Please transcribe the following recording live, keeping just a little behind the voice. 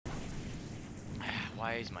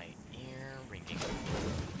Why is my ear ringing?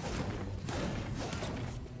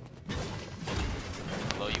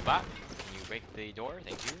 Hello, you bot? Can you break the door?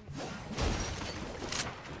 Thank you.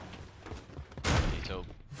 Okay, so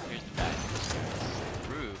here's the bad news, guys.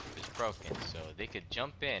 The roof is broken, so they could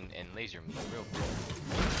jump in and laser me real quick.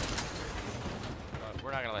 But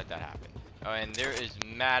we're not gonna let that happen. Oh, and there is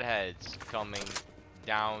mad heads coming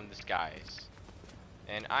down the skies.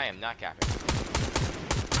 And I am not capping.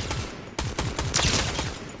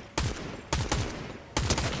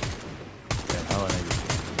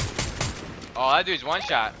 Oh, that dude's one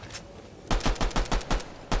shot.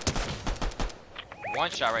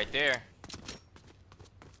 One shot right there.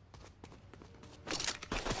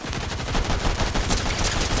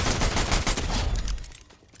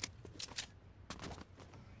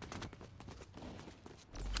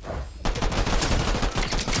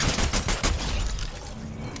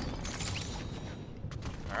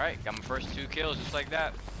 Alright, got my first 2 kills just like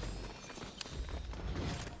that.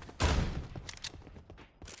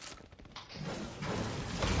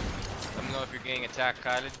 Let me know if you're getting attacked,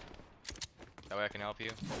 Khaled. That way I can help you.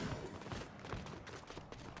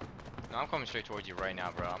 No, I'm coming straight towards you right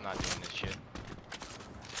now, bro. I'm not doing this shit.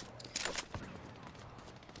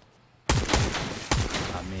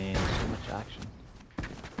 I mean, so much action.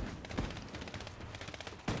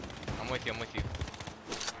 I'm with you, I'm with you.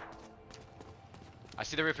 I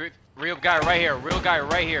see the real guy right here. Real guy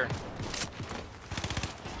right here.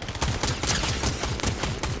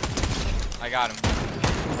 I got him.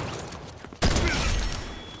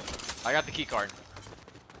 I got the key card.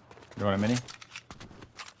 You want a mini?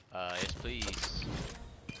 Yes please.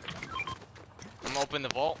 I'm gonna open the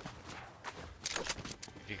vault.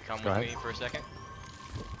 If you can come with me for a second.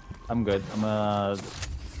 I'm good. I'm gonna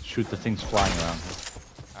shoot the things flying around.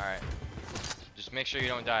 Alright. Just make sure you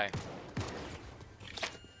don't die.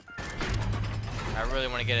 I really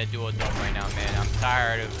want to get a duo dub right now, man. I'm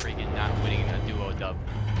tired of freaking not winning a duo dub.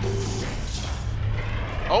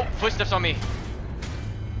 Oh, footsteps on me.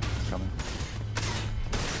 Coming.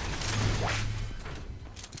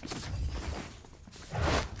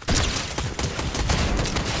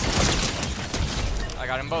 I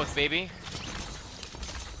got them both, baby.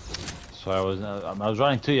 So I was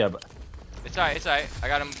running to you, but It's alright, it's alright. I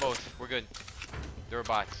got them both. We're good. They were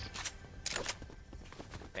bots.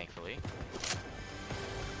 Thankfully.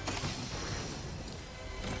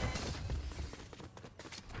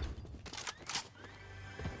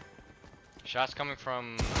 Shots coming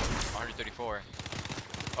from 134.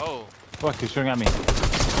 Oh. fuck, he's shooting at me.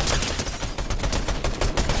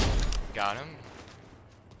 Got him.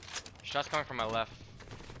 Shots coming from my left.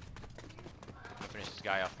 I'm gonna finish this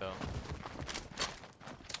guy off though.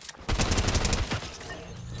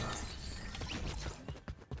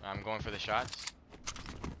 I'm going for the shots.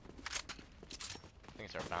 I think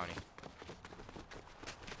it's our bounty.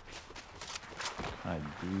 I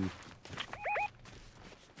do.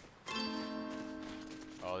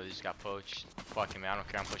 Oh, they just got poached. Fuck him, man. I don't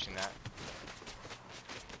care. I'm pushing that.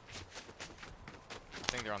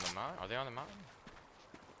 I think they're on the mountain. Are they on the mountain?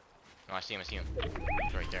 No, I see him. I see him.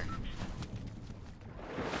 He's right there.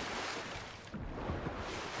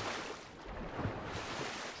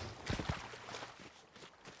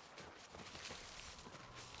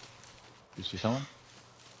 You see someone?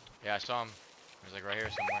 Yeah, I saw him. He was like right here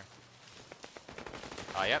somewhere.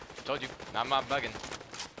 Oh, yep. Told you. Not my bugging.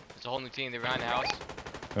 It's a whole new team. They're behind the house.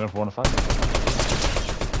 Going for 1 to 5.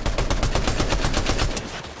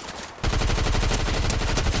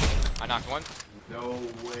 I knocked one. No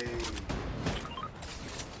way.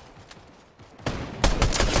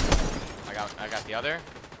 I got the other.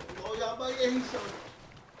 Oh, y'all might get him some.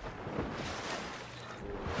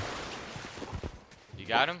 You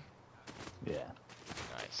got him? Yeah.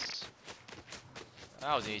 Nice.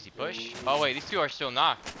 That was an easy push. Oh wait, these 2 are still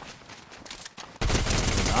knocked.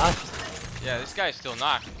 Knocked? Yeah, this guy's still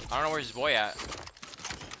knocked. I don't know where's his boy at.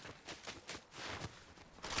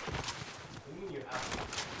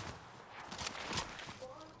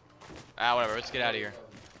 Ah, whatever. Let's get out of here.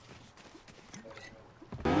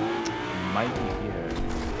 Might be here.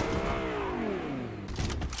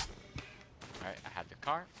 Alright, I have the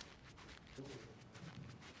car.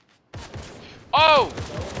 Oh!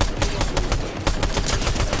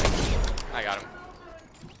 I got him.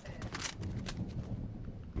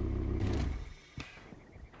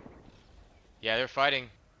 Yeah, they're fighting.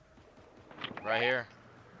 Right here.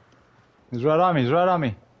 He's right on me. He's right on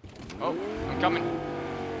me. Oh, I'm coming.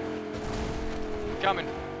 I'm coming.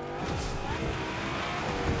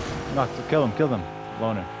 Knocked. Kill him. Kill him.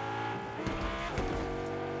 Loner.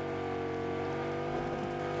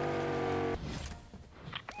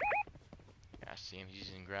 Yeah, I see him. He's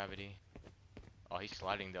gravity. Oh, he's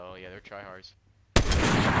sliding though. Yeah, they're tryhards.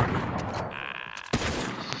 Ah,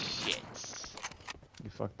 shit. You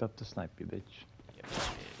fucked up the snipe, you bitch. Yep, I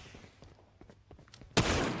did.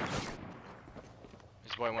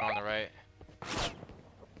 This boy went on the right.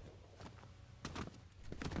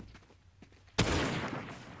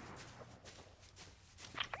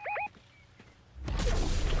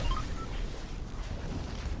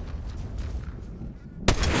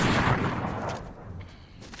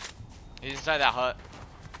 He's inside that hut.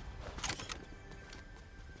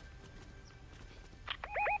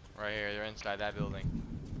 Right here, they're inside that building.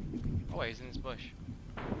 Oh wait, he's in this bush.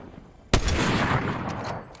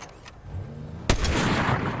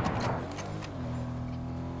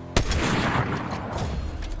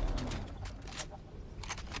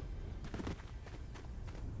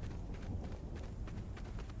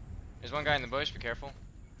 There's one guy in the bush, be careful.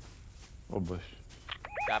 What bush?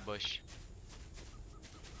 That bush.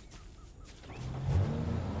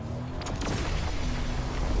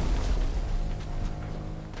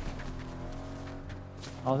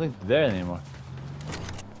 I don't think they're there anymore.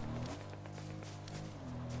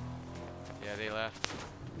 Yeah, they left.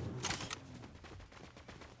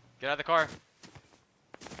 Get out of the car.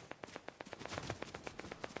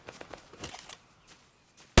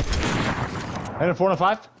 Heading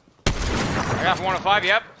 405? I got 405,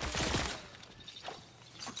 yep.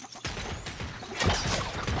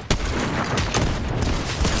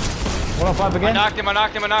 Again? I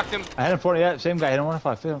knocked him. I had him 40, yeah, same guy, hit him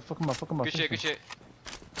 105. Fuck him up. Good shit.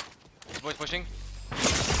 This boy's pushing.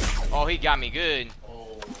 Oh, he got me good.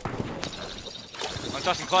 I'm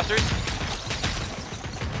tossing clusters.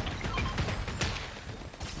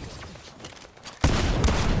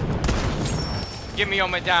 Give me your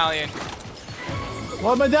medallion.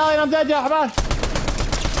 What medallion? I'm dead, yeah, come on.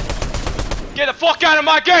 Get the fuck out of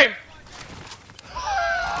my game!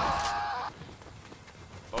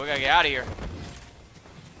 Oh, we gotta get out of here.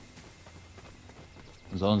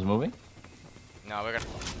 The zone's moving? No, we're gonna...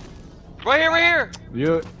 Right here!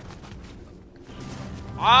 You...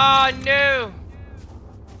 Ah, no!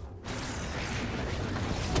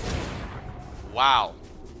 Wow.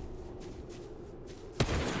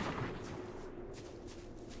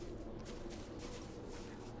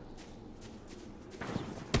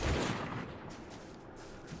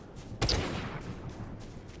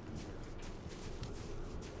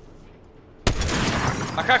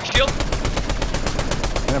 I cracked your shield.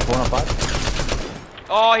 Yeah, 405.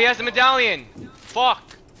 Oh, he has the medallion.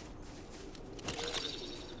 Fuck.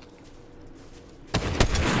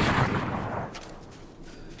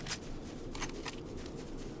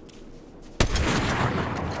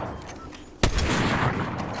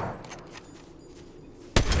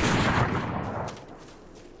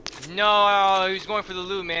 No, he was going for the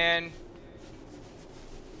loot, man.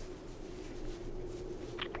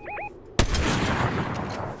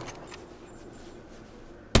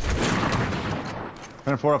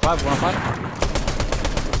 Heading 405, 105.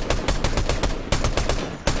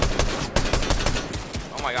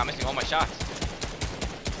 Oh my god, I'm missing all my shots.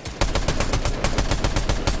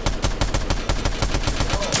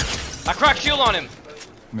 I cracked shield on him.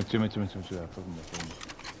 Me too. Yeah, fuck him up.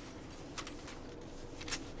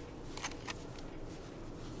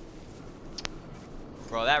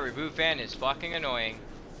 Bro, that reboot fan is fucking annoying.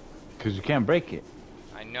 Cause you can't break it.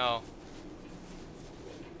 I know.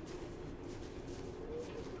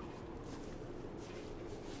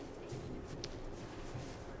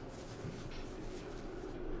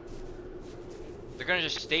 They're gonna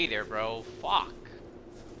just stay there, bro. Fuck.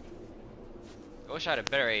 I wish I had a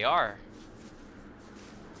better AR.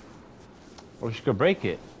 Or you could break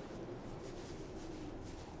it.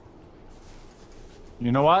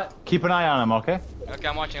 You know what? Keep an eye on him, okay? Okay,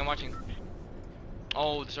 I'm watching.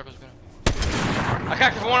 Oh, the circle's gonna... I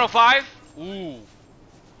cracked it for 105. Ooh.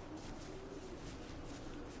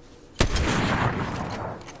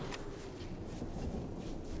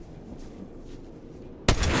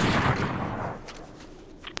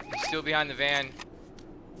 He's still behind the van.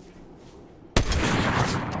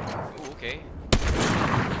 Ooh, okay.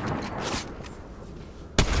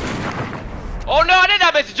 Oh no, I did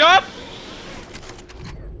not miss the jump!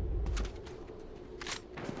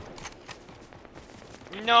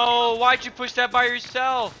 No, why'd you push that by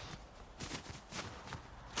yourself?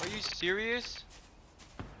 Are you serious?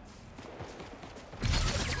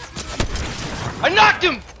 I knocked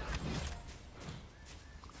him!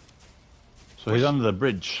 So he's under the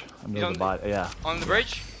bridge. Under on the body, yeah. On the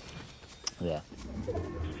bridge? Yeah.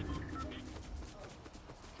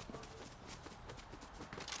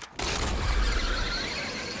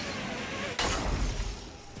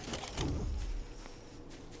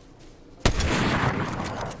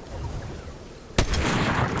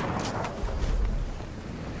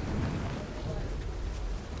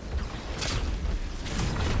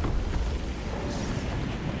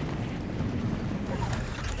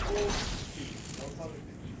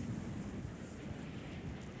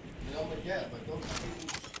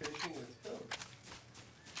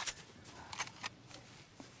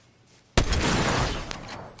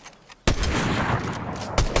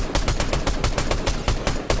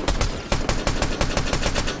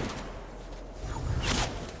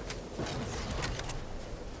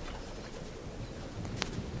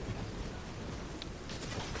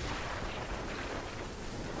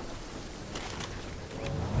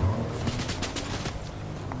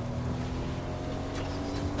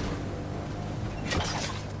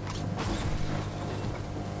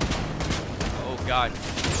 god.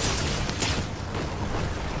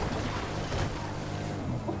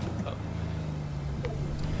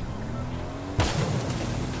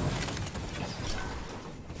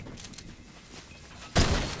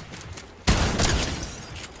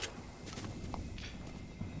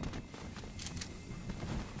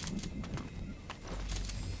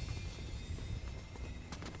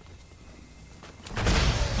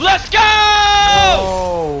 Let's go!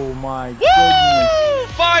 Oh my goodness. Woo!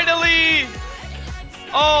 Finally!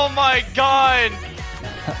 Oh my god!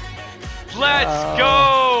 Let's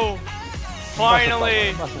go!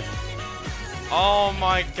 Finally! Oh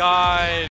my god!